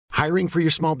Hiring for your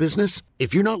small business?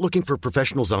 If you're not looking for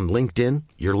professionals on LinkedIn,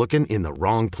 you're looking in the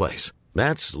wrong place.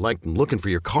 That's like looking for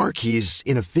your car keys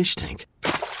in a fish tank.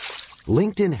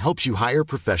 LinkedIn helps you hire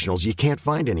professionals you can't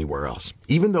find anywhere else,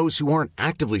 even those who aren't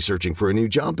actively searching for a new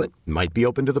job but might be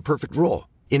open to the perfect role.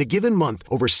 In a given month,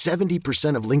 over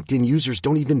 70% of LinkedIn users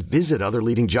don't even visit other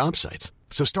leading job sites.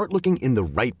 So start looking in the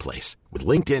right place. With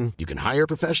LinkedIn, you can hire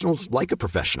professionals like a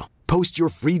professional. Post your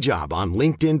free job on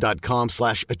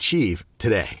linkedin.com/achieve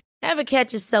today. Ever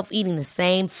catch yourself eating the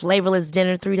same flavorless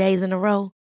dinner 3 days in a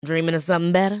row? Dreaming of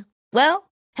something better?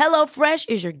 Well, HelloFresh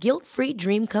is your guilt-free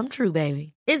dream come true,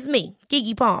 baby. It's me,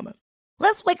 Keke Palmer.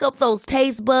 Let's wake up those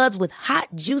taste buds with hot,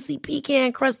 juicy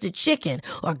pecan-crusted chicken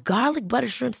or garlic butter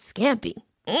shrimp scampi.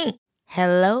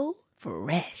 Hello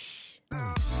Fresh.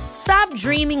 Stop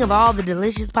dreaming of all the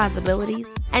delicious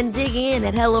possibilities and dig in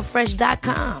at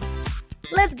HelloFresh.com.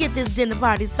 Let's get this dinner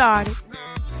party started.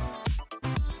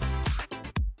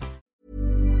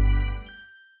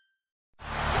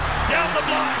 Down the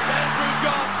block, Andrew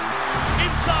John.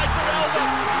 Inside for Elba.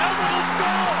 Elba will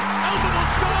score. Elba will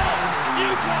score.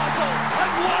 Newcastle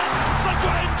have won the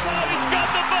Grand Final. He's got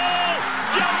the ball.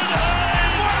 Jared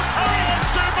Hayes. Oh,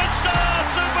 superstar,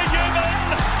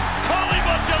 superhuman. Call him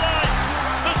what you like.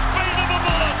 The speed of a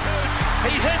bullet.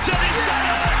 He hits it. He's got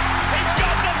it. He's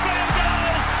got the field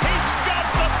goal. He's got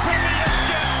the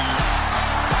premiership.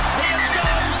 He has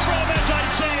gone from, as I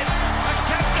said, a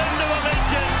captain to a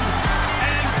legend.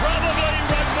 Probably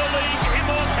rugby league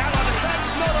immortality.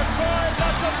 That's not a try,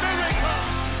 that's a miracle.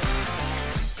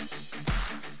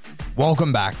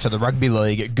 Welcome back to the Rugby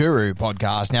League Guru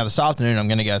podcast. Now, this afternoon, I'm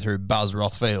going to go through Buzz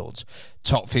Rothfield's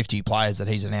top 50 players that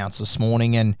he's announced this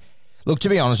morning. And look, to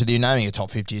be honest with you, naming a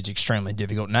top 50 is extremely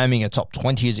difficult. Naming a top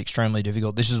 20 is extremely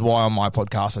difficult. This is why on my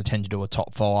podcast I tend to do a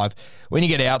top 5. When you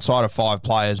get outside of 5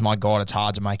 players, my God, it's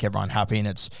hard to make everyone happy, and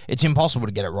it's impossible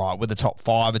to get it right. With the top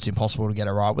 5, it's impossible to get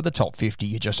it right. With the top 50,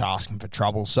 you're just asking for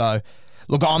trouble. So,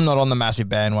 look, I'm not on the massive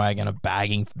bandwagon of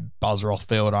bagging Buzz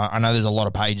Rothfield. I know there's a lot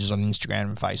of pages on Instagram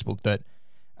and Facebook that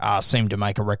seem to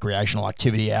make a recreational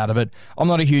activity out of it. I'm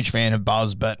not a huge fan of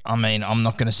Buzz, but, I mean, I'm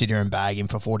not going to sit here and bag him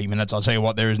for 40 minutes. I'll tell you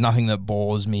what, there is nothing that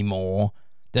bores me more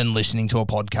than listening to a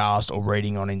podcast or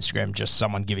reading on Instagram just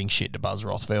someone giving shit to Buzz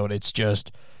Rothfield. It's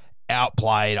just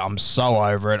outplayed. I'm so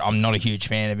over it. I'm not a huge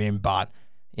fan of him, but,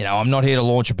 you know, I'm not here to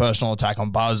launch a personal attack on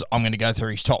Buzz. I'm going to go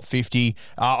through his top 50.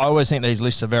 I always think these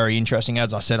lists are very interesting.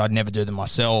 As I said, I'd never do them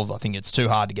myself. I think it's too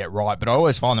hard to get right, but I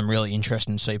always find them really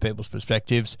interesting to see people's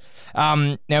perspectives.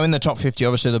 Now, in the top 50,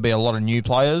 obviously, there'll be a lot of new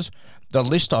players. The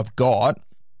list I've got,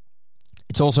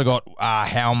 it's also got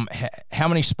how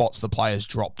many spots the players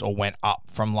dropped or went up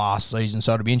from last season,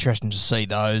 so it'll be interesting to see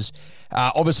those.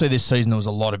 Obviously, this season there was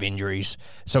a lot of injuries,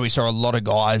 so we saw a lot of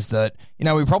guys that, you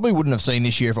know, we probably wouldn't have seen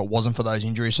this year if it wasn't for those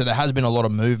injuries. So there has been a lot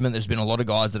of movement. There's been a lot of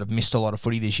guys that have missed a lot of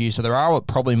footy this year, so there are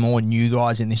probably more new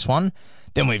guys in this one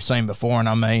than we've seen before. And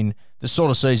I mean, the sort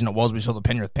of season it was, we saw the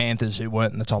Penrith Panthers, who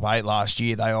weren't in the top 8 last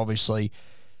year. They obviously,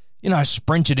 you know,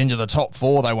 sprinted into the top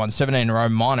 4. They won 17 in a row.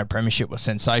 Minor premiership was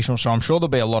sensational. So I'm sure there'll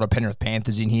be a lot of Penrith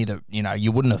Panthers in here that, you know,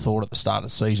 you wouldn't have thought at the start of the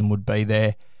season would be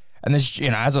there. And there's, you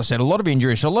know, as I said, a lot of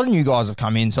injuries. So a lot of new guys have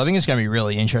come in. So I think it's going to be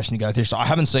really interesting to go through. So I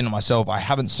haven't seen it myself. I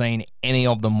haven't seen any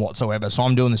of them whatsoever. So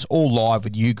I'm doing this all live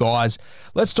with you guys.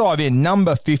 Let's dive in.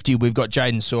 Number 50, we've got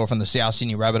Jaden Sewer from the South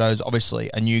Sydney Rabbitohs.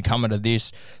 Obviously a newcomer to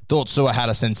this. Thought Sewer had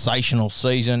a sensational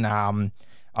season.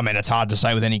 I mean, it's hard to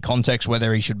say with any context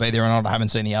whether he should be there or not. I haven't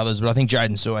seen the others, but I think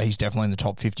Jaden Sewer, he's definitely in the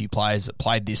top 50 players that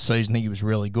played this season. I think he was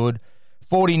really good.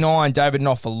 49, David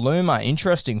Nofaluma.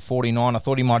 Interesting, 49. I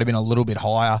thought he might have been a little bit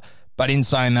higher, but in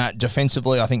saying that,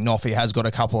 defensively, I think Noffy has got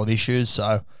a couple of issues,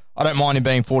 so I don't mind him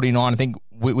being 49. I think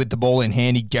with the ball in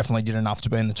hand, he definitely did enough to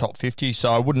be in the top 50,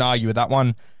 so I wouldn't argue with that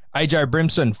one. AJ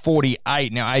Brimson,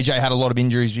 48. Now, AJ had a lot of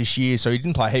injuries this year, so he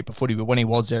didn't play a heap of footy, but when he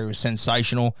was there, he was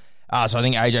sensational. So I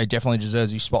think AJ definitely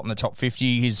deserves his spot in the top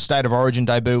 50. His State of Origin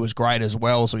debut was great as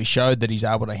well, so he showed that he's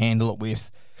able to handle it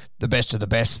with the best of the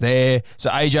best there. So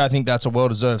AJ, I think that's a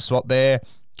well-deserved spot there.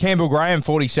 Campbell Graham,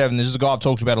 47. This is a guy I've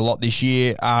talked about a lot this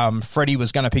year. Freddie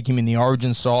was going to pick him in the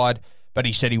Origin side, but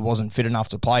he said he wasn't fit enough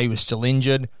to play. He was still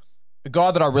injured. A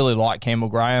guy that I really like, Campbell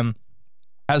Graham,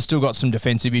 has still got some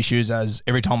defensive issues, as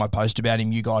every time I post about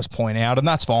him, you guys point out, and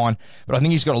that's fine. But I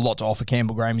think he's got a lot to offer,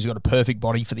 Campbell Graham. He's got a perfect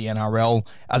body for the NRL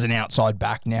as an outside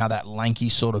back now, that lanky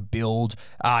sort of build.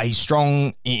 He's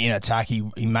strong in attack. He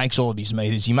makes all of his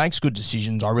meters. He makes good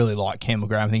decisions. I really like Campbell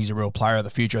Graham. I think he's a real player of the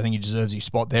future. I think he deserves his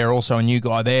spot there. Also a new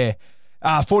guy there.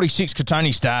 46,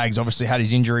 Kotoni Staggs obviously had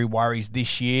his injury worries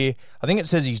this year. I think it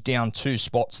says he's down 2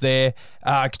 spots there.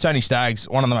 Kotoni Staggs,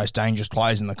 one of the most dangerous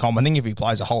players in the comp. I think if he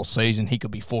plays a whole season, he could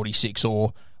be 46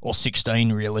 or or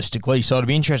 16 realistically. So it'll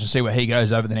be interesting to see where he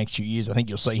goes over the next few years. I think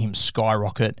you'll see him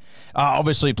skyrocket.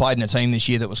 Obviously played in a team this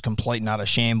year that was complete and utter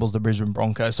shambles, the Brisbane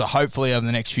Broncos. So hopefully over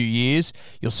the next few years,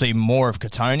 you'll see more of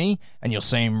Katoni and you'll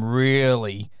see him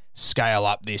really scale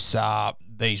up these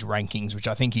rankings, which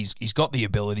I think he's got the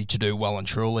ability to do well and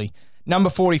truly. Number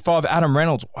 45, Adam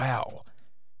Reynolds. Wow.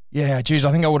 Yeah, geez,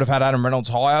 I think I would have had Adam Reynolds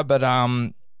higher, but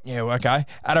yeah, okay.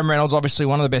 Adam Reynolds, obviously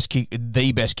one of the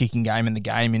best kicking game in the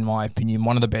game, in my opinion.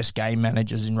 One of the best game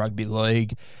managers in rugby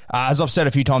league. As I've said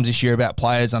a few times this year about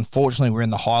players, unfortunately we're in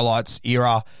the highlights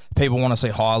era. People want to see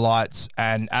highlights,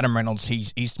 and Adam Reynolds,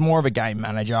 he's more of a game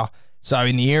manager. So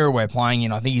in the era we're playing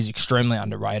in, I think he's extremely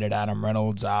underrated, Adam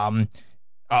Reynolds. I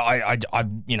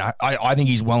think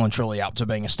he's well and truly up to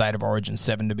being a State of Origin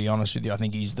 7, to be honest with you. I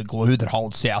think he's the glue that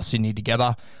holds South Sydney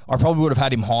together. I probably would have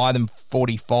had him higher than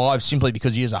 45 simply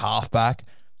because he is a halfback.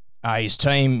 His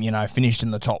team, finished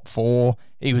in the top 4.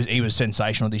 He was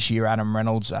sensational this year, Adam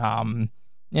Reynolds.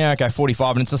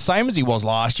 45, and it's the same as he was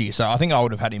last year, so I think I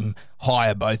would have had him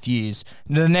higher both years.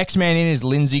 The next man in is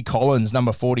Lindsay Collins,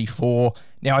 number 44.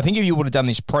 Now, I think if you would have done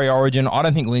this pre-Origin, I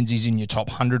don't think Lindsay's in your top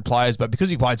 100 players, but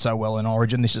because he played so well in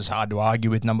Origin, this is hard to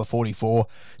argue with number 44.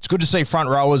 It's good to see front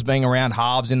rowers being around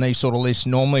halves in these sort of lists.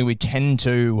 Normally, we tend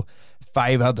to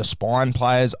favour the spine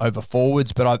players over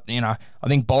forwards, but I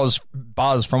think Buzz,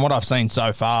 from what I've seen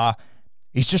so far,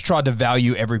 he's just tried to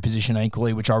value every position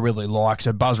equally, which I really like.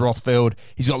 So Buzz Rothfield,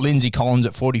 he's got Lindsay Collins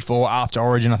at 44 after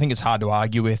Origin. I think it's hard to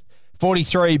argue with.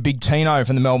 43, Big Tino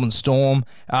from the Melbourne Storm.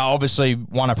 Obviously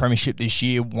won a premiership this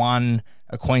year, won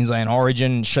a Queensland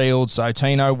Origin Shield. So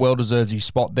Tino well deserves his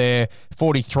spot there.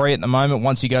 43 at the moment.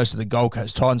 Once he goes to the Gold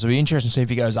Coast Titans, it'll be interesting to see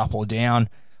if he goes up or down.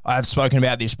 I have spoken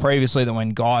about this previously, that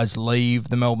when guys leave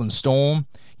the Melbourne Storm,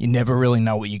 you never really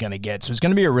know what you're going to get. So it's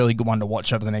going to be a really good one to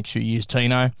watch over the next few years,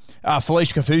 Tino.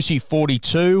 Felice Kafusi,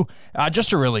 42.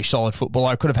 Just a really solid footballer.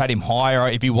 I could have had him higher.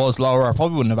 If he was lower, I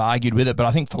probably wouldn't have argued with it, but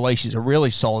I think Felice is a really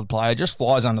solid player. Just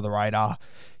flies under the radar,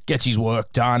 gets his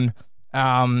work done.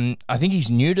 I think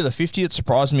he's new to the 50. It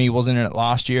surprised me he wasn't in it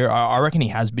last year. I reckon he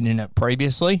has been in it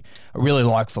previously. I really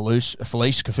like Felice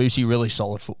Kafusi, really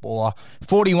solid footballer.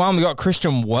 41, we got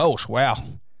Christian Welch. Wow.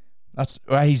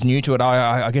 He's new to it.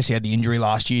 I guess he had the injury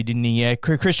last year, didn't he? Yeah,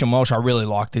 Christian Welch, I really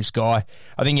like this guy.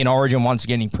 I think in Origin, once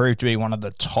again, he proved to be one of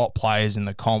the top players in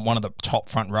the comp, one of the top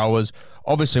front rowers.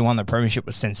 Obviously won the premiership,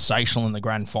 was sensational in the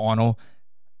grand final.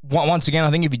 Once again,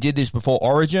 I think if he did this before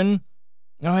Origin,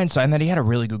 I ain't saying that. He had a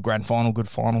really good grand final, good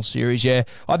final series, yeah.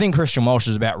 I think Christian Welch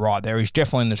is about right there. He's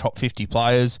definitely in the top 50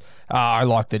 players. I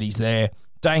like that he's there.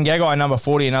 Dane Gagai, number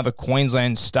 40, another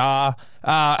Queensland star.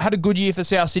 Had a good year for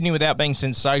South Sydney without being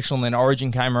sensational, and then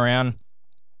Origin came around.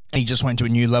 He just went to a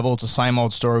new level. It's the same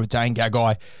old story with Dane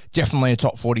Gagai. Definitely a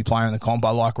top 40 player in the comp.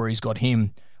 I like where he's got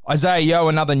him. Isaiah Yeo,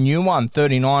 another new one,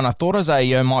 39. I thought Isaiah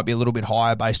Yeo might be a little bit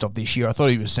higher based off this year. I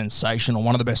thought he was sensational,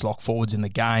 one of the best lock forwards in the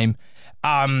game.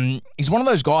 He's one of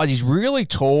those guys, he's really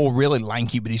tall, really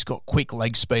lanky, but he's got quick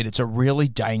leg speed. It's a really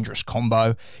dangerous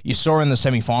combo. You saw in the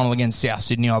semi-final against South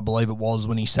Sydney, I believe it was,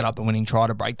 when he set up the winning try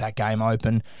to break that game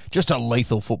open. Just a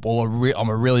lethal footballer. I'm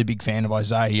a really big fan of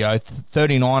Isaiah Yeo.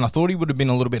 39, I thought he would have been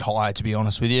a little bit higher, to be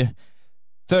honest with you.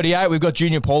 38, we've got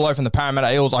Junior Paulo from the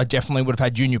Parramatta Eels. I definitely would have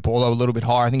had Junior Paulo a little bit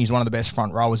higher. I think he's one of the best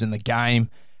front rowers in the game.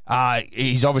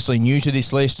 He's obviously new to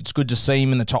this list. It's good to see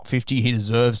him in the top 50. He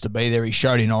deserves to be there. He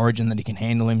showed in Origin that he can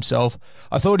handle himself.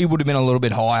 I thought he would have been a little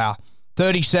bit higher.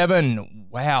 37,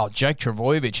 wow, Jake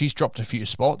Trbojevic, he's dropped a few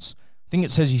spots. I think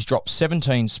it says he's dropped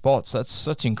 17 spots.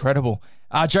 That's incredible.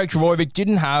 Jake Trbojevic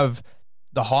didn't have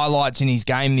the highlights in his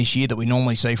game this year that we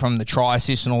normally see from the try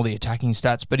assist and all the attacking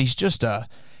stats, but he's just a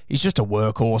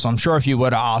workhorse. I'm sure if you were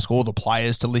to ask all the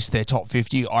players to list their top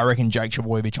 50, I reckon Jake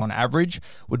Trbojevic on average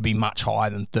would be much higher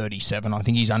than 37. I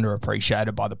think he's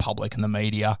underappreciated by the public and the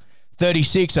media.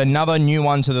 36, another new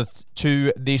one to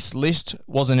this list.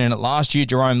 Wasn't in it last year.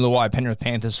 Jerome Luai, Penrith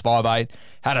Panthers, 5'8",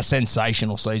 had a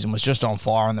sensational season, was just on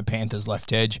fire on the Panthers'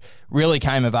 left edge. Really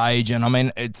came of age, and I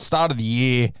mean, at the start of the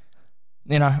year,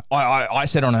 you know, I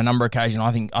said on a number of occasions,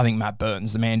 I think Matt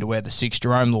Burton's the man to wear the 6.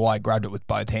 Jerome Luai grabbed it with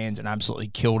both hands and absolutely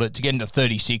killed it. To get into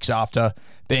 36 after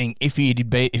being, if he'd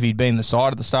been the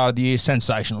side at the start of the year,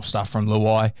 sensational stuff from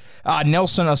Luai.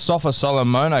 Nelson Asafa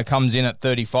Solomono comes in at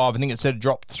 35. I think it said it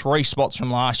dropped 3 spots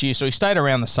from last year, so he stayed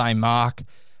around the same mark.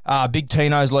 Big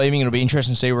Tino's leaving. It'll be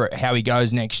interesting to see how he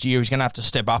goes next year. He's going to have to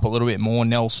step up a little bit more,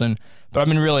 Nelson. But I've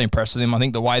been really impressed with him. I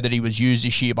think the way that he was used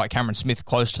this year by Cameron Smith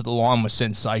close to the line was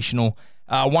sensational.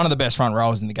 One of the best front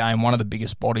rowers in the game, one of the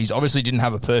biggest bodies. Obviously didn't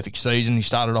have a perfect season. He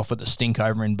started off with a stink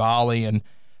over in Bali, and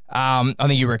I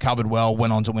think he recovered well,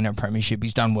 went on to win a premiership.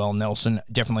 He's done well, Nelson.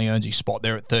 Definitely earns his spot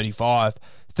there at 35.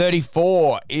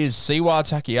 34 is Siwa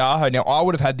Takiaho. Now, I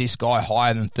would have had this guy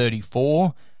higher than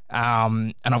 34,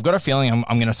 and I've got a feeling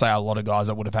I'm going to say a lot of guys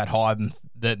I would have had higher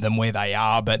than where they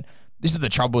are, but this is the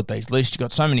trouble with these lists. You've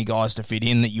got so many guys to fit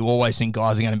in that you always think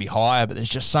guys are going to be higher, but there's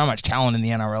just so much talent in the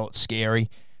NRL, it's scary.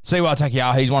 Siwa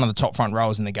Takiaho, he's one of the top front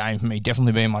rowers in the game for me,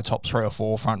 definitely being my top 3 or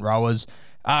 4 front rowers.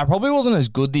 Probably wasn't as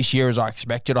good this year as I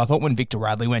expected. I thought when Victor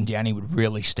Radley went down, he would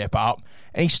really step up.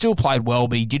 And he still played well,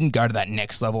 but he didn't go to that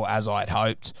next level as I had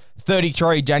hoped.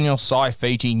 33, Daniel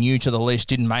Saifiti, new to the list,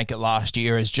 didn't make it last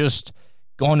year, has just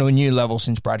gone to a new level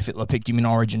since Brad Fittler picked him in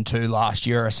Origin 2 last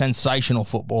year. A sensational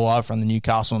footballer from the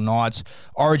Newcastle Knights.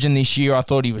 Origin this year, I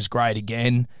thought he was great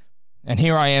again. And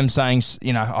here I am saying,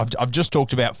 I've just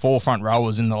talked about 4 front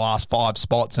rowers in the last 5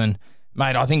 spots, and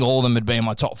mate, I think all of them would be in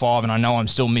my top 5, and I know I'm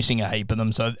still missing a heap of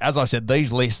them. So, as I said,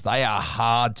 these lists, they are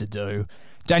hard to do.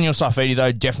 Daniel Saifiti,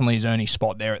 though, definitely has earned his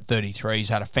spot there at 33. He's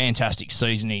had a fantastic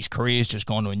season. His career's just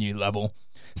gone to a new level.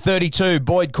 32,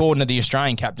 Boyd Cordner, the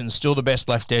Australian captain, still the best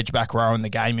left edge back row in the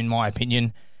game, in my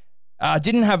opinion.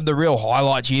 Didn't have the real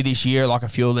highlights here this year like a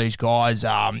few of these guys.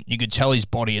 You could tell his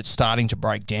body, it's starting to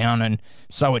break down, and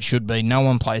so it should be. No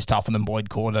one plays tougher than Boyd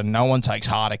Cordner. No one takes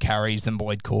harder carries than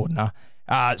Boyd Cordner.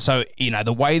 So,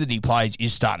 the way that he plays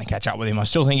is starting to catch up with him. I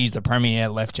still think he's the premier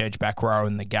left edge back row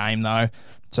in the game, though.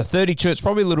 So 32, it's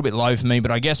probably a little bit low for me, but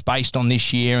I guess based on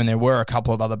this year, and there were a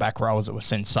couple of other back rowers that were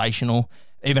sensational.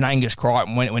 Even Angus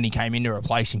Crichton, when he came in to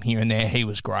replace him here and there, he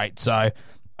was great. So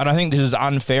I don't think this is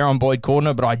unfair on Boyd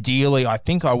Cordner, but ideally I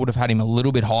think I would have had him a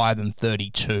little bit higher than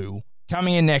 32.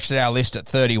 Coming in next at our list at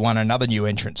 31, another new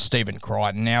entrant, Stephen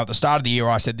Crichton. Now, at the start of the year,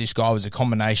 I said this guy was a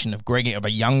combination of a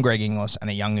young Greg Inglis and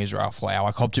a young Israel Folau.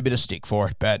 I copped a bit of stick for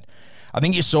it, but I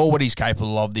think you saw what he's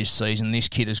capable of this season. This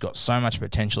kid has got so much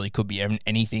potential. He could be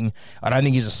anything. I don't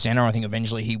think he's a centre. I think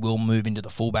eventually he will move into the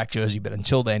fullback jersey, but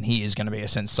until then, he is going to be a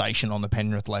sensation on the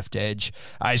Penrith left edge.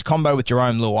 His combo with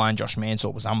Jerome Luai and Josh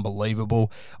Mansell was unbelievable.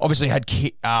 Obviously had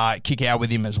kick out with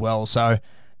him as well, so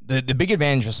the big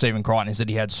advantage for Stephen Crichton is that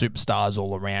he had superstars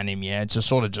all around him, to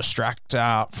sort of distract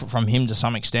from him to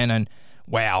some extent, and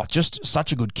wow, just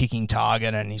such a good kicking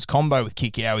target, and his combo with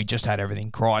Kikau, he just had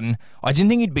everything. Crichton, I didn't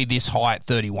think he'd be this high at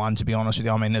 31, to be honest with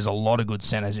you. I mean, there's a lot of good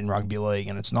centres in rugby league,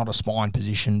 and it's not a spine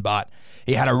position, but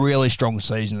he had a really strong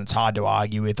season. It's hard to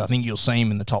argue with. I think you'll see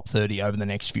him in the top 30 over the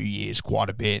next few years quite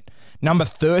a bit. Number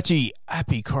 30,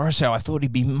 Api Koroisau. I thought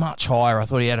he'd be much higher. I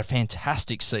thought he had a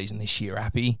fantastic season this year,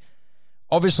 Api.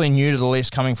 Obviously new to the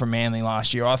list, coming from Manly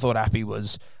last year. I thought Api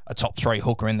was a top 3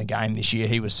 hooker in the game this year.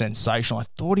 He was sensational. I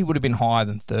thought he would have been higher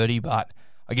than 30, but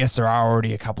I guess there are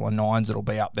already a couple of 9s that'll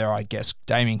be up there. I guess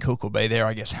Damien Cook will be there.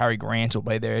 I guess Harry Grant will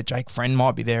be there. Jake Friend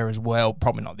might be there as well.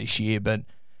 Probably not this year, but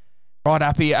right,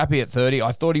 Api at 30.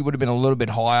 I thought he would have been a little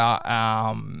bit higher.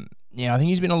 I think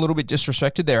he's been a little bit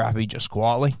disrespected there, Api, just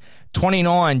quietly.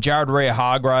 29, Jared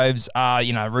Rea-Hargraves,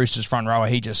 Roosters front rower.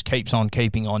 He just keeps on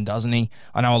keeping on, doesn't he?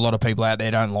 I know a lot of people out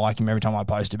there don't like him. Every time I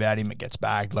post about him, it gets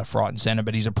bagged left, right and centre,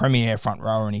 but he's a premier front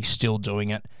rower and he's still doing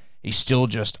it. He's still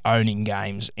just owning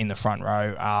games in the front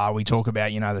row. We talk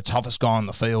about, the toughest guy on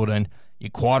the field, and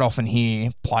you quite often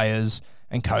hear players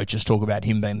and coaches talk about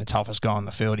him being the toughest guy on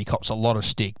the field. He cops a lot of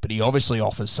stick, but he obviously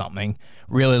offers something.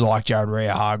 Really like Jared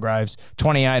Rea-Hargraves.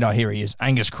 28, here he is,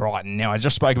 Angus Crichton. Now, I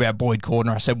just spoke about Boyd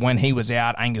Cordner. I said when he was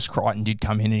out, Angus Crichton did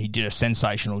come in and he did a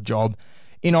sensational job.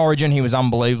 In Origin, he was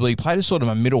unbelievable. He played as sort of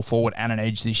a middle forward and an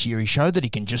edge this year. He showed that he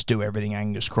can just do everything,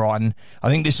 Angus Crichton. I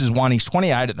think this is one. He's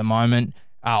 28 at the moment.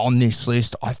 On this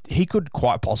list, he could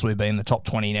quite possibly be in the top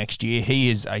 20 next year. He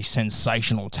is a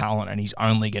sensational talent, and he's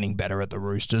only getting better at the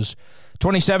Roosters.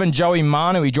 27, Joey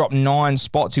Manu. He dropped 9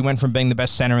 spots. He went from being the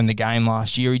best centre in the game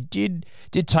last year. He did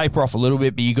taper off a little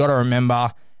bit, but you got to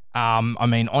remember,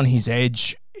 on his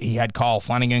edge, he had Kyle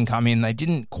Flanagan come in. They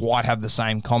didn't quite have the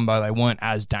same combo. They weren't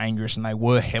as dangerous, and they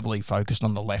were heavily focused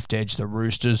on the left edge, the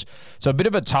Roosters. So a bit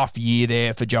of a tough year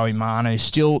there for Joey Manu.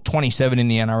 Still 27 in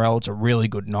the NRL. It's a really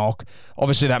good knock.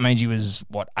 Obviously, that means he was,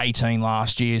 18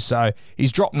 last year. So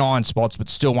he's dropped 9 spots, but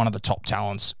still one of the top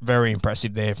talents. Very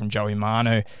impressive there from Joey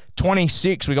Manu.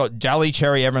 26, we got Daly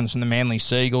Cherry Evans from the Manly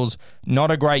Seagulls. Not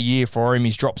a great year for him.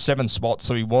 He's dropped 7 spots,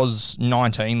 so he was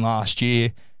 19 last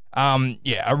year.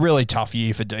 A really tough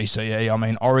year for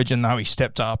DCE. Origin, though, he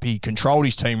stepped up. He controlled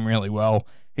his team really well.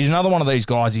 He's another one of these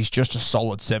guys. He's just a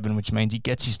solid 7, which means he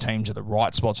gets his team to the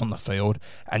right spots on the field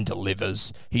and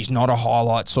delivers. He's not a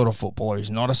highlight sort of footballer.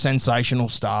 He's not a sensational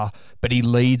star, but he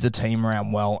leads a team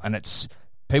around well, and it's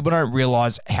People don't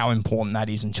realise how important that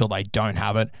is until they don't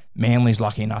have it. Manly's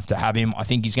lucky enough to have him. I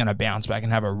think he's going to bounce back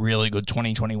and have a really good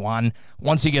 2021.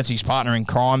 Once he gets his partner in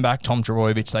crime back, Tom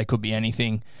Trbojevic, they could be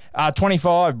anything.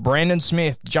 25, Brandon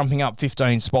Smith jumping up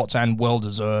 15 spots and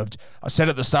well-deserved. I said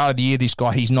at the start of the year, this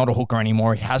guy, he's not a hooker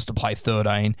anymore. He has to play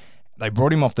 13. They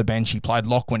brought him off the bench. He played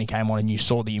lock when he came on, and you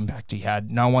saw the impact he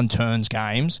had. No one turns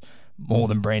games more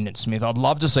than Brandon Smith. I'd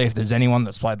love to see if there's anyone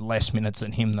that's played less minutes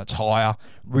than him that's higher.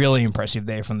 Really impressive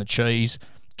there from the Cheese.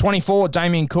 24,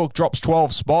 Damien Cook drops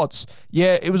 12 spots.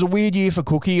 Yeah, it was a weird year for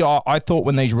Cookie. I thought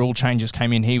when these rule changes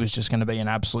came in, he was just going to be an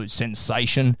absolute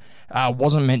sensation.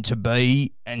 Wasn't meant to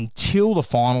be until the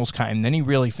finals came. Then he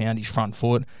really found his front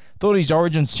foot. Thought his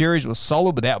Origin series was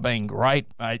solid without being great.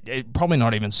 Probably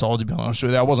not even solid, to be honest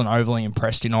with you. I wasn't overly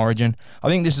impressed in Origin. I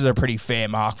think this is a pretty fair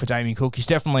mark for Damien Cook. He's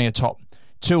definitely a top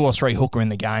 2 or 3 hooker in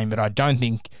the game, but I don't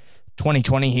think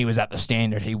 2020 he was at the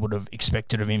standard he would have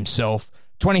expected of himself.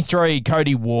 23,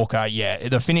 Cody Walker. Yeah,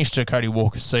 the finish to Cody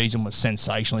Walker's season was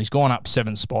sensational. He's gone up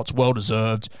 7 spots,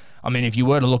 well-deserved. I mean, if you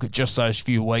were to look at just those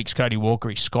few weeks, Cody Walker,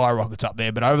 he skyrockets up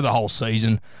there, but over the whole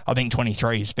season, I think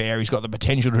 23 is fair. He's got the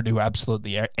potential to do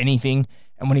absolutely anything,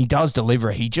 and when he does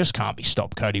deliver, he just can't be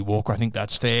stopped, Cody Walker. I think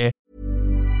that's fair.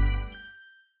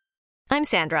 I'm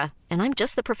Sandra, and I'm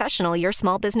just the professional your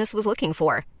small business was looking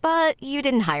for. But you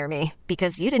didn't hire me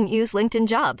because you didn't use LinkedIn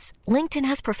Jobs. LinkedIn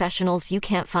has professionals you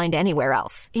can't find anywhere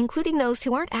else, including those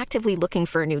who aren't actively looking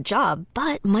for a new job,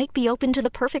 but might be open to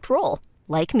the perfect role,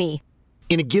 like me.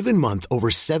 In a given month, over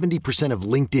 70% of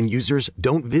LinkedIn users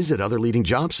don't visit other leading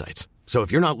job sites. So if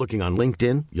you're not looking on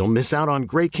LinkedIn, you'll miss out on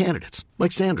great candidates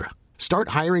like Sandra. Start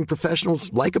hiring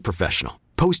professionals like a professional.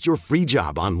 Post your free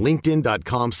job on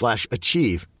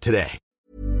linkedin.com/achieve today.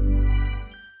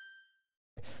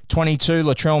 22,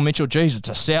 Latrell Mitchell. Geez, it's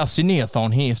a South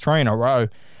Sydney-a-thon here, 3 in a row.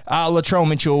 Latrell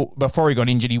Mitchell, before he got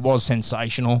injured, he was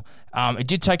sensational. It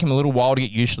did take him a little while to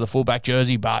get used to the fullback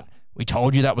jersey, but we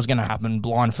told you that was going to happen.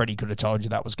 Blind Freddie could have told you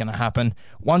that was going to happen.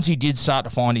 Once he did start to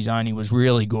find his own, he was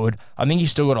really good. I think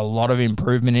he's still got a lot of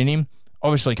improvement in him.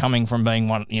 Obviously, coming from being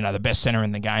the best centre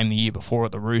in the game the year before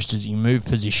at the Roosters, he moved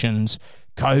positions.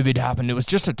 COVID happened. It was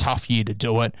just a tough year to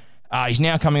do it. He's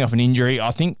now coming off an injury.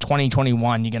 I think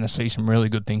 2021, you're going to see some really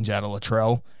good things out of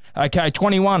Latrell. Okay,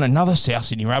 21, another South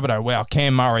Sydney Rabbitoh. Wow,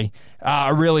 Cam Murray.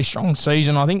 A really strong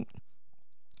season. I think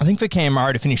for Cam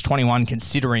Murray to finish 21,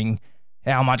 considering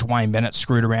how much Wayne Bennett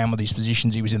screwed around with his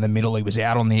positions, he was in the middle, he was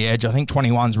out on the edge. I think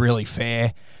 21's really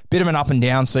fair. Bit of an up and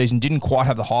down season. Didn't quite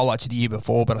have the highlights of the year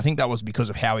before, but I think that was because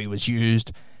of how he was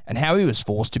used and how he was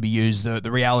forced to be used.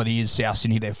 The reality is South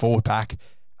Sydney, their forward pack,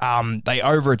 they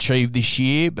overachieved this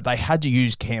year, but they had to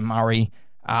use Cam Murray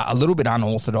a little bit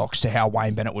unorthodox to how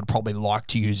Wayne Bennett would probably like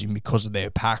to use him because of their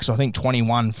pack. So I think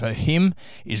 21 for him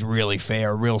is really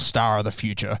fair, a real star of the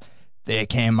future there,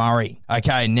 Cam Murray.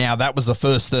 Okay, now that was the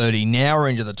first 30. Now we're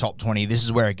into the top 20. This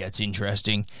is where it gets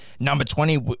interesting. Number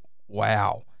 20,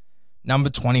 wow.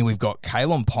 Number 20, we've got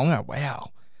Kalyn Ponga.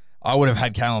 Wow. I would have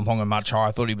had Kalyn Ponga much higher.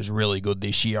 I thought he was really good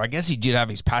this year. I guess he did have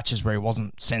his patches where he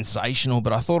wasn't sensational,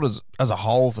 but I thought as a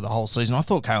whole for the whole season, I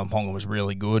thought Kalyn Ponga was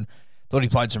really good. Thought he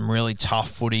played some really tough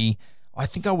footy. I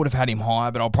think I would have had him higher,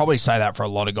 but I'll probably say that for a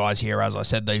lot of guys here. As I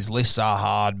said, these lists are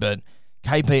hard, but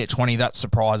KP at 20, that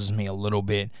surprises me a little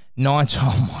bit. 19,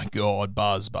 oh my God,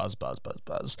 buzz.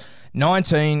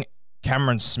 19,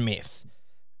 Cameron Smith.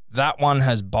 That one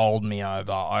has bowled me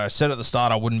over. I said at the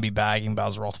start I wouldn't be bagging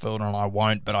Buzz Rothfield, and I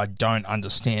won't, but I don't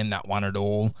understand that one at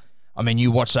all. I mean,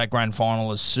 you watch that grand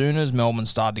final, as soon as Melbourne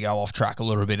started to go off track a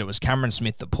little bit, it was Cameron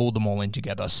Smith that pulled them all in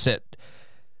together, set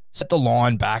the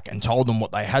line back and told them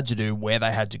what they had to do, where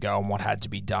they had to go, and what had to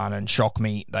be done, and shocked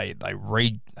me. They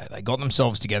got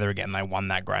themselves together again. They won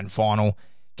that grand final.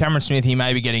 Cameron Smith, he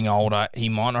may be getting older. He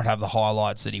might not have the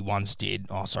highlights that he once did.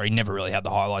 Oh, sorry, he never really had the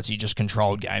highlights. He just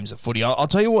controlled games of footy. I'll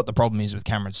tell you what the problem is with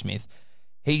Cameron Smith.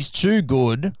 He's too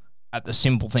good at the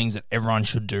simple things that everyone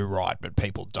should do right, but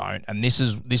people don't. And this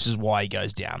is why he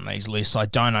goes down these lists. I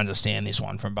don't understand this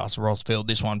one from Buzz Rothfield.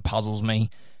 This one puzzles me.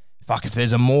 Fuck, if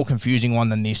there's a more confusing one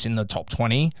than this in the top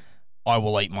 20, I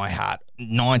will eat my hat.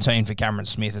 19 for Cameron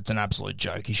Smith, it's an absolute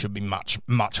joke. He should be much,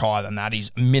 much higher than that.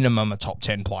 He's minimum a top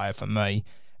 10 player for me.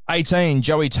 18,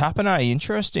 Joey Tapine.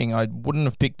 Interesting. I wouldn't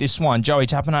have picked this one. Joey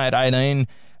Tapine at 18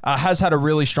 has had a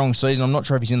really strong season. I'm not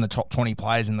sure if he's in the top 20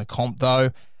 players in the comp,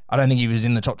 though. I don't think he was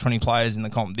in the top 20 players in the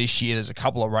comp this year. There's a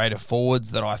couple of Raider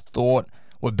forwards that I thought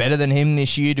were better than him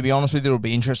this year, to be honest with you. It'll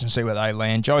be interesting to see where they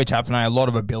land. Joey Tapine, a lot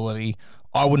of ability.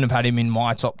 I wouldn't have had him in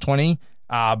my top 20.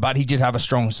 But he did have a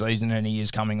strong season and he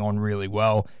is coming on really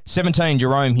well. 17,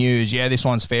 Jerome Hughes. Yeah, this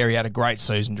one's fair. He had a great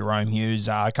season, Jerome Hughes.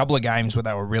 A couple of games where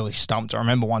they were really stumped. I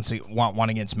remember once he won one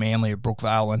against Manly at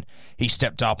Brookvale and he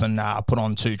stepped up and put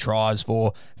on 2 tries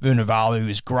for Vunivalu, who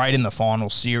was great in the final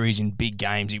series in big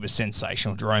games. He was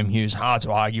sensational, Jerome Hughes. Hard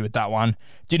to argue with that one.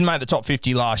 Didn't make the top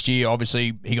 50 last year.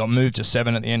 Obviously, he got moved to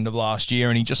 7 at the end of last year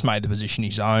and he just made the position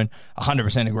his own.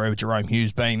 100% agree with Jerome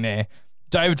Hughes being there.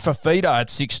 David Fafita at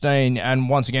 16, and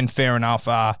once again, fair enough.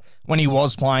 When he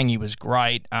was playing, he was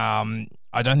great. I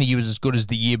don't think he was as good as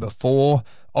the year before.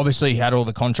 Obviously, he had all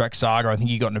the contract saga. I think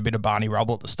he got in a bit of Barney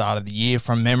rubble at the start of the year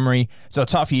from memory. So a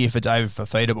tough year for David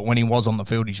Fafita, but when he was on the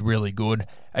field, he's really good.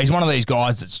 He's one of these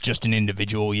guys that's just an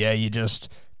individual. Yeah, you just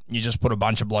put a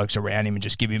bunch of blokes around him and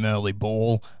just give him early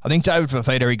ball. I think David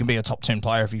Fafita, he can be a top 10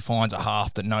 player if he finds a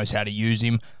half that knows how to use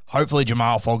him. Hopefully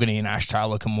Jamal Fogarty and Ash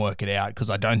Taylor can work it out because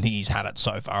I don't think he's had it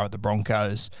so far at the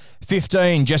Broncos.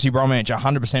 15, Jesse Bromwich,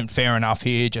 100% fair enough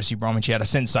here. Jesse Bromwich, he had a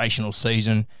sensational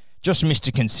season. Just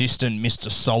Mr. Consistent,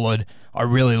 Mr. Solid. I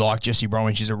really like Jesse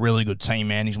Bromwich. He's a really good team,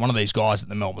 man. He's one of these guys that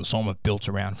the Melbourne Storm have built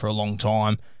around for a long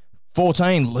time.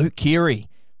 14, Luke Keary.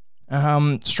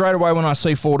 Straight away when I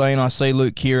see 14, I see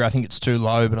Luke Keary. I think it's too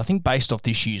low, but I think based off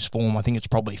this year's form, I think it's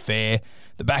probably fair.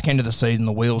 The back end of the season,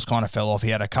 the wheels kind of fell off. He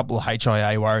had a couple of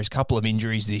HIA worries, a couple of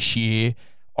injuries this year.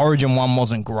 Origin 1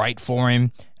 wasn't great for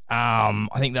him. I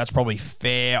think that's probably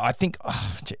fair. I think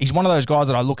he's one of those guys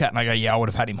that I look at and I go, yeah, I would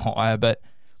have had him higher, but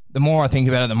the more I think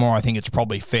about it, the more I think it's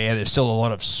probably fair. There's still a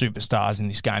lot of superstars in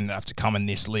this game that have to come in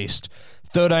this list.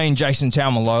 13, Jason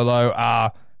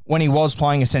Taumalolo. When he was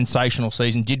playing a sensational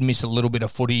season, did miss a little bit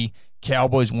of footy.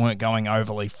 Cowboys weren't going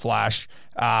overly flash.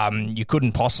 You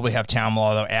couldn't possibly have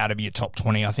Taumalolo out of your top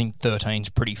 20. I think 13's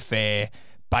pretty fair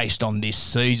based on this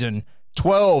season.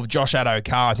 12, Josh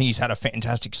Addo-Carr. I think he's had a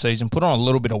fantastic season. Put on a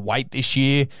little bit of weight this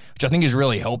year, which I think has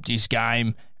really helped his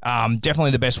game.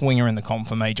 Definitely the best winger in the comp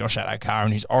for me, Josh Addo-Carr,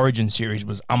 and his Origin series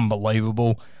was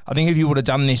unbelievable. I think if he would have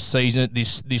done this season,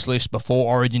 this list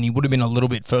before Origin, he would have been a little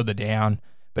bit further down.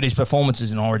 But his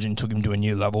performances in Origin took him to a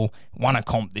new level. Won a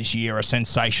comp this year, a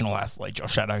sensational athlete.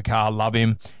 Josh Addo-Carr, love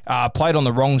him. Played on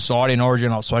the wrong side in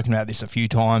Origin. I've spoken about this a few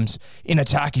times. In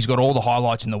attack, he's got all the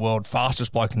highlights in the world.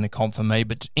 Fastest bloke in the comp for me.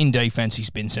 But in defence, he's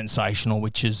been sensational,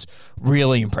 which has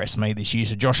really impressed me this year.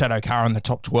 So Josh Addo-Carr in the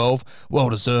top 12,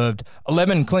 well-deserved.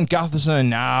 11, Clint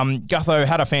Gutherson. Gutho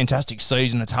had a fantastic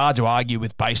season. It's hard to argue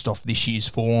with based off this year's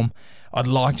form. I'd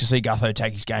like to see Gutho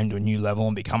take his game to a new level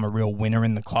and become a real winner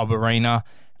in the club arena.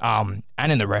 And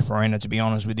in the rep arena, to be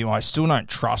honest with you. I still don't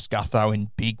trust Gutho in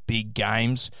big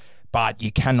games, but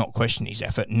you cannot question his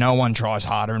effort. No one tries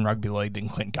harder in rugby league than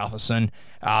Clint Gutherson.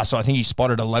 So I think he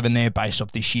spotted 11 there based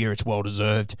off this year. It's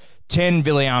well-deserved. 10,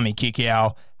 Viliami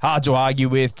Kikau. Hard to argue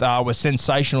with. Was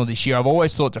sensational this year. I've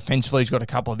always thought defensively he's got a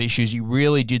couple of issues. He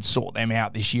really did sort them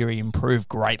out this year. He improved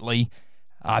greatly.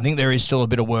 I think there is still a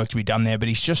bit of work to be done there, but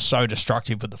he's just so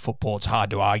destructive with the football. It's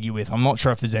hard to argue with. I'm not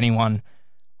sure if there's anyone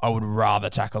I would rather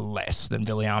tackle less than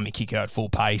Viliami Kikau at full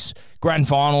pace. Grand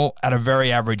final at a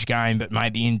very average game, but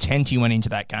mate, the intent he went into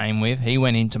that game with, he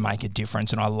went in to make a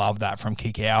difference, and I love that from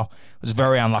Kikau. Was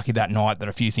very unlucky that night that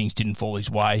a few things didn't fall his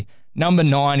way. Number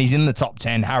 9, he's in the top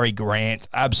 10, Harry Grant.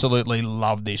 Absolutely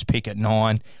love this pick at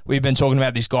 9. We've been talking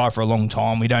about this guy for a long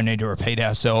time. We don't need to repeat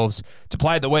ourselves. To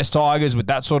play at the West Tigers with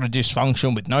that sort of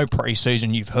dysfunction, with no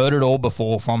preseason, you've heard it all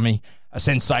before from me. A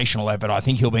sensational effort. I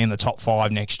think he'll be in the top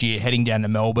 5 next year, heading down to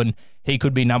Melbourne. He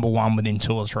could be number 1 within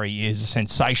 2 or 3 years. A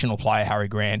sensational player, Harry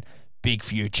Grant. Big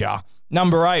future.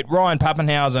 Number 8, Ryan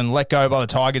Pappenhausen, let go by the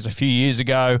Tigers a few years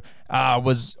ago.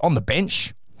 Was on the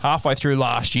bench halfway through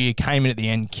last year, came in at the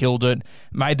end, killed it,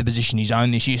 made the position his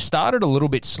own this year. Started a little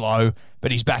bit slow,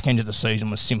 but his back end of the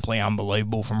season was simply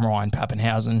unbelievable from Ryan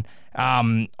Pappenhausen.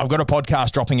 I've got a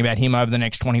podcast dropping about him over the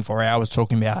next 24 hours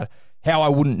talking about how I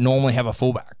wouldn't normally have a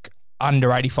fullback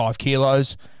under 85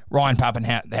 kilos. Ryan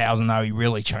Pappenhausen, though, he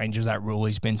really changes that rule.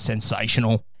 He's been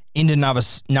sensational. Into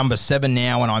number 7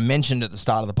 now, and I mentioned at the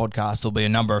start of the podcast there'll be a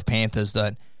number of Panthers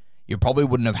that you probably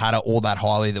wouldn't have had it all that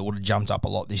highly that would have jumped up a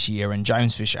lot this year, and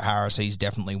James Fisher-Harris, he's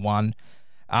definitely one.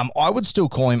 I would still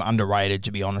call him underrated,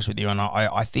 to be honest with you, and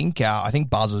I think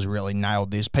Buzz has really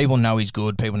nailed this. People know he's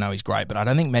good, people know he's great, but I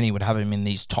don't think many would have him in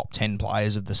these top 10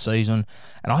 players of the season,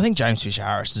 and I think James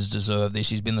Fisher-Harris has deserved this.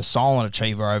 He's been the silent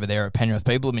achiever over there at Penrith.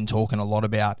 People have been talking a lot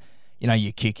about, you know,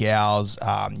 your Kick-Owls,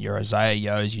 your Isaiah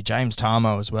Yo's, your James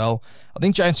Tarmo as well. I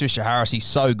think James Fisher-Harris, he's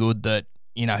so good that,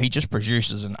 you know, he just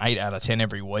produces an 8 out of 10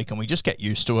 every week, and we just get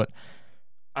used to it.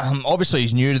 Obviously,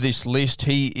 he's new to this list.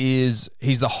 He's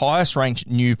the highest ranked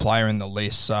new player in the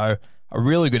list, so a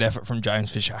really good effort from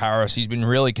James Fisher-Harris. He's been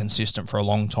really consistent for a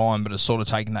long time, but has sort of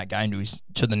taken that game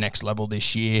to the next level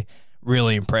this year.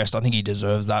 Really impressed. I think he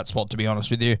deserves that spot, to be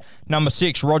honest with you. Number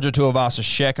 6, Roger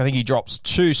Tuivasa-Sheck. I think he drops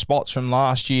 2 spots from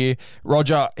last year.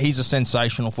 Roger, he's a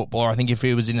sensational footballer. I think if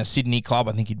he was in a Sydney club,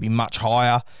 I think he'd be much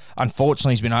higher.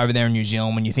 Unfortunately, he's been over there in New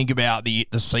Zealand. When you think about the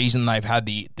season they've had,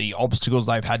 the obstacles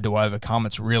they've had to overcome,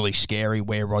 it's really scary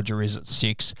where Roger is at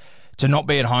 6. To not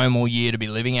be at home all year, to be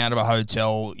living out of a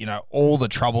hotel, all the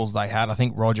troubles they had, I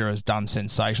think Roger has done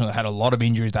sensational. They had a lot of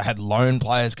injuries. They had loan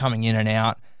players coming in and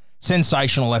out.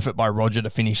 Sensational effort by Roger to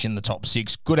finish in the top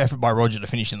 6. Good effort by Roger to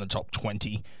finish in the top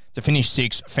 20. To finish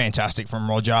 6, fantastic from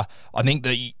Roger. I think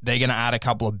that they're going to add a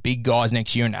couple of big guys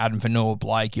next year in Adam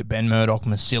Fanua-Blake, your Ben Murdoch,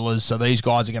 Masillas. So these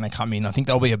guys are going to come in. I think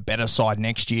they'll be a better side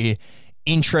next year.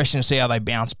 Interesting to see how they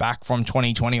bounce back from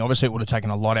 2020. Obviously, it would have taken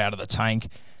a lot out of the tank.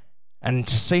 And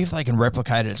to see if they can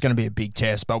replicate it, it's going to be a big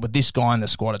test. But with this guy in the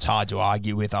squad, it's hard to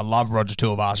argue with. I love Roger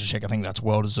Tuivasa-Sheck. I think that's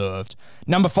well-deserved.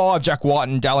 Number 5, Jack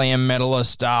Wighton, Dally M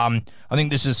medalist. I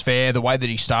think this is fair. The way that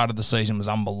he started the season was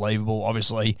unbelievable.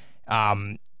 Obviously,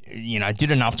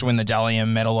 did enough to win the Dally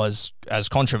M medal as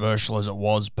controversial as it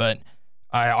was. But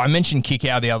I mentioned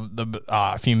Kikau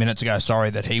a few minutes ago,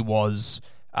 that he was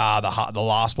the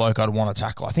last bloke I'd want to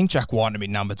tackle. I think Jack Wighton would be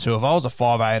number 2. If I was a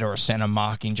 5'8" or a centre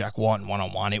marking Jack Wighton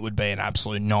one-on-one, it would be an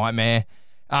absolute nightmare.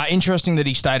 Interesting that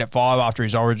he stayed at 5 after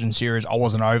his Origin series. I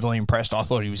wasn't overly impressed. I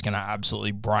thought he was going to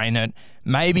absolutely brain it.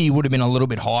 Maybe he would have been a little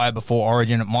bit higher before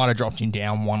Origin. It might have dropped him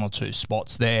down 1 or 2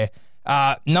 spots there.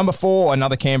 Number 4,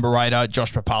 another Canberra Raider,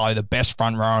 Josh Papali, the best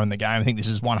front rower in the game. I think this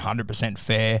is 100%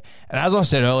 fair. And as I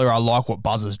said earlier, I like what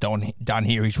Buzz has done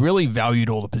here. He's really valued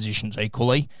all the positions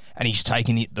equally, and he's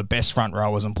taken the best front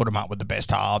rowers and put them up with the best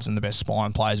halves and the best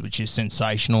spine players, which is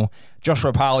sensational. Josh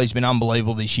Papali's been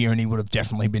unbelievable this year, and he would have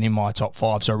definitely been in my top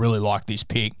 5, so I really like this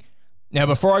pick. Now,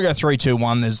 before I go 3, 2,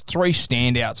 1, there's 3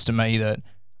 standouts to me that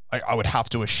I would have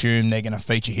to assume they're going to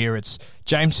feature here. It's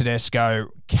James Tedesco,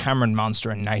 Cameron Munster,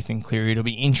 and Nathan Cleary. It'll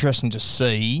be interesting to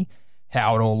see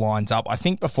how it all lines up. I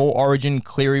think before Origin,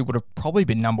 Cleary would have probably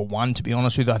been number 1, to be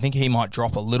honest with you. I think he might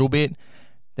drop a little bit.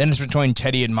 Then it's between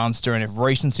Teddy and Munster, and if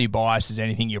recency bias is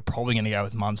anything, you're probably going to go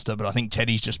with Munster, but I think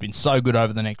Teddy's just been so good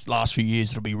over the last few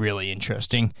years, it'll be really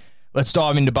interesting. Let's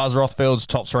dive into Buzz Rothfield's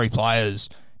top 3 players.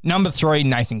 Number 3,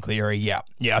 Nathan Cleary. Yeah,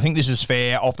 I think this is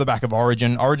fair off the back of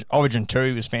Origin. Origin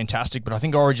 2 was fantastic, but I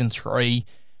think Origin 3,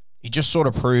 he just sort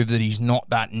of proved that he's not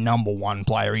that number 1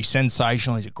 player. He's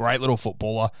sensational. He's a great little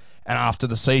footballer. And after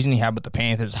the season he had with the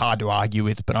Panthers, it's hard to argue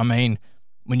with. But I mean,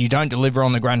 when you don't deliver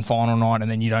on the grand final night and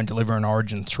then you don't deliver in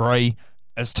Origin 3,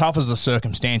 as tough as the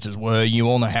circumstances were, you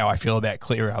all know how I feel about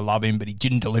Cleary. I love him, but he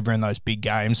didn't deliver in those big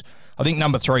games. I think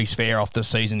number 3 is fair off the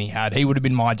season he had. He would have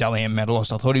been my Dally M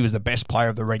medalist. I thought he was the best player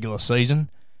of the regular season.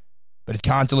 But if he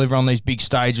can't deliver on these big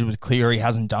stages with Cleary,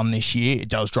 hasn't done this year, it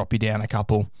does drop you down a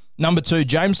couple. Number 2,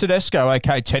 James Tedesco.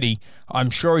 Okay, Teddy. I'm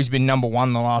sure he's been number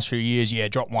 1 the last few years. Yeah,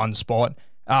 dropped 1 spot.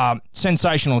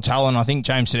 Sensational talent. I think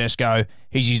James Tedesco,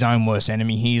 he's his own worst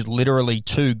enemy. He is literally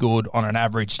too good on an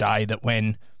average day that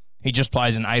when he just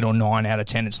plays an 8 or 9 out of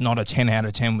 10, it's not a 10 out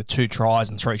of 10 with 2 tries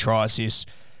and 3 try assists.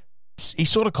 He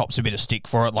sort of cops a bit of stick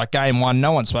for it. Like game 1,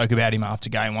 no one spoke about him after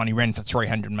game 1. He ran for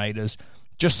 300 metres.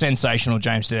 Just sensational,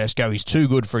 James Tedesco. He's too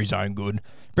good for his own good.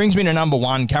 Brings me to number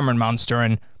 1, Cameron Munster.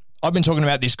 And I've been talking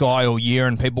about this guy all year,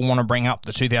 and people want to bring up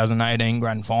the 2018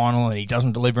 grand final, and he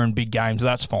doesn't deliver in big games.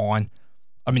 That's fine.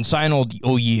 I've been saying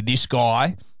all year, this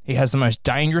guy, he has the most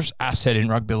dangerous asset in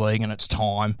rugby league, and it's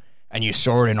time. And you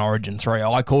saw it in Origin 3.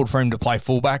 I called for him to play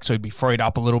fullback, so he'd be freed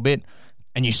up a little bit.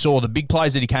 And you saw the big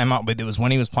plays that he came up with. It was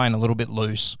when he was playing a little bit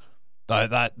loose.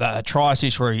 That try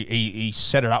assist where he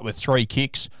set it up with 3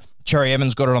 kicks. Cherry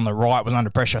Evans got it on the right, was under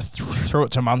pressure, threw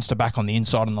it to Munster back on the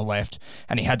inside on the left,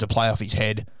 and he had to play off his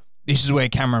head. This is where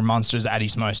Cameron Munster's at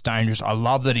his most dangerous. I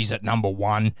love that he's at number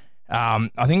 1. I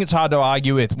think it's hard to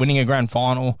argue with winning a grand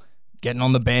final, getting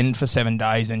on the bend for 7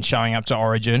 days, and showing up to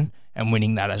Origin and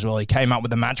winning that as well. He came up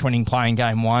with a match-winning play in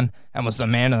game 1 and was the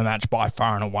man of the match by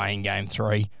far and away in game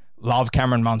 3. Love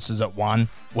Cameron Munster's at 1.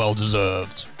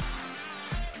 Well-deserved.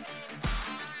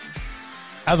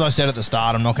 As I said at the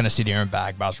start, I'm not going to sit here and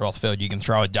bag Buzz Rothfield. You can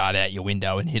throw a dart out your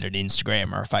window and hit an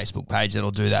Instagram or a Facebook page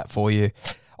that'll do that for you.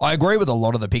 I agree with a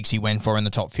lot of the picks he went for in the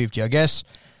top 50. I guess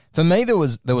for me there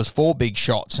was 4 big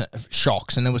shocks,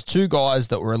 and there was 2 guys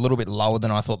that were a little bit lower than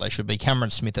I thought they should be.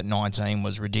 Cameron Smith at 19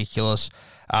 was ridiculous.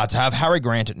 To have Harry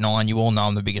Grant at 9, you all know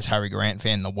I'm the biggest Harry Grant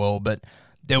fan in the world, but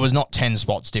there was not 10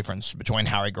 spots difference between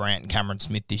Harry Grant and Cameron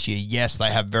Smith this year. Yes,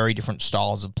 they have very different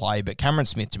styles of play, but Cameron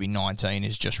Smith to be 19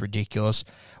 is just ridiculous.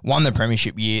 Won the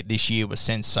premiership this year was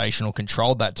sensational,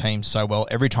 controlled that team so well.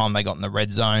 Every time they got in the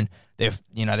red zone, their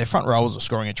front rowers are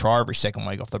scoring a try every second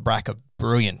week off the back of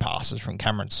brilliant passes from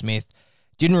Cameron Smith.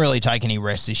 Didn't really take any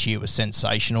rest this year, was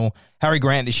sensational. Harry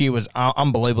Grant this year was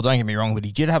unbelievable, don't get me wrong, but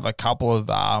he did have a couple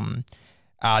of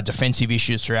defensive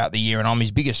issues throughout the year, and I'm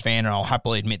his biggest fan, and I'll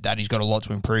happily admit that. He's got a lot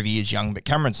to improve. He is young, but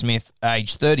Cameron Smith,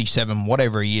 age 37,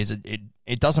 whatever he is,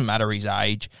 it doesn't matter his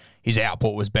age. His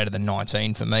output was better than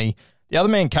 19 for me. The other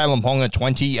man, Kalen Ponga,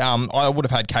 20, I would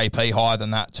have had KP higher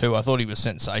than that too. I thought he was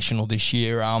sensational this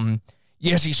year.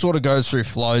 Yes, he sort of goes through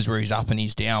flows where he's up and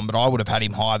he's down, but I would have had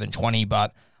him higher than 20,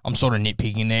 but I'm sort of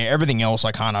nitpicking there. Everything else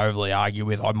I can't overly argue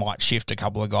with. I might shift a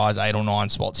couple of guys 8 or 9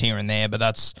 spots here and there, but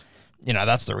that's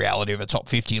the reality of a top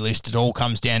 50 list. It all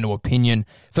comes down to opinion.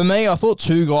 For me, I thought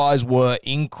 2 guys were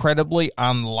incredibly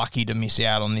unlucky to miss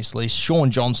out on this list.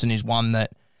 Sean Johnson is one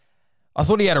that I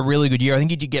thought he had a really good year. I think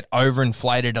he did get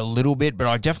overinflated a little bit, but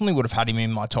I definitely would have had him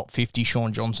in my top 50,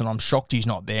 Sean Johnson. I'm shocked he's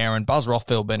not there. And Buzz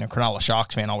Rothfield, being a Cronulla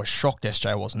Sharks fan, I was shocked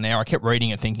SJ wasn't there. I kept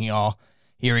reading it thinking,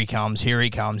 here he comes.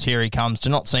 To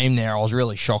not see him there, I was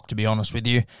really shocked, to be honest with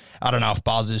you. I don't know if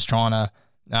Buzz is trying to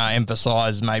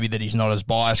emphasise maybe that he's not as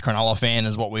biased Cronulla fan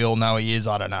as what we all know he is.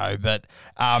 I don't know. But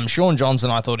Sean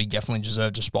Johnson, I thought he definitely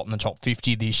deserved a spot in the top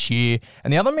 50 this year.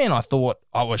 And the other man I thought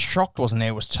I was shocked wasn't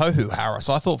there was Tohu Harris.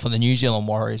 I thought for the New Zealand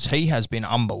Warriors, he has been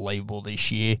unbelievable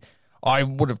this year. I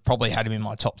would have probably had him in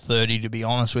my top 30, to be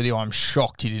honest with you. I'm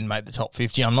shocked he didn't make the top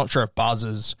 50. I'm not sure if Buzz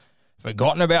has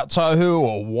forgotten about Tohu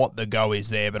or what the go is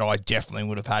there, but I definitely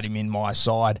would have had him in my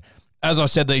side. As I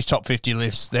said, these top 50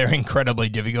 lists, they're incredibly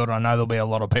difficult. I know there'll be a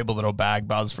lot of people that'll bag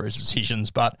Buzz for his decisions,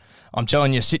 but I'm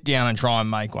telling you, sit down and try and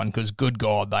make one because, good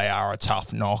God, they are a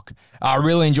tough knock. I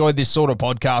really enjoyed this sort of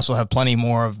podcast. We'll have plenty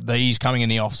more of these coming in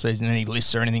the off-season. Any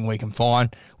lists or anything we can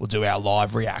find, we'll do our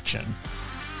live reaction.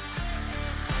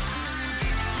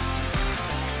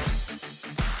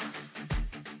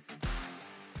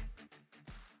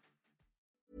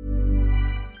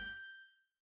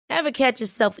 Ever catch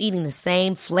yourself eating the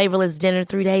same flavorless dinner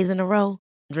 3 days in a row?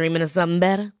 Dreaming of something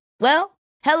better? Well,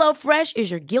 HelloFresh is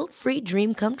your guilt-free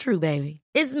dream come true, baby.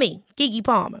 It's me, Keke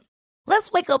Palmer.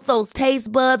 Let's wake up those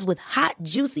taste buds with hot,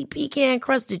 juicy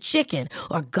pecan-crusted chicken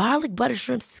or garlic butter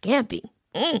shrimp scampi.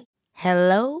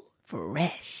 Hello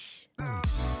Fresh.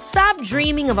 Stop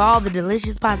dreaming of all the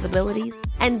delicious possibilities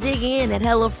and dig in at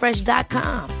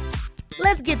HelloFresh.com.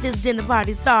 Let's get this dinner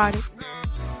party started.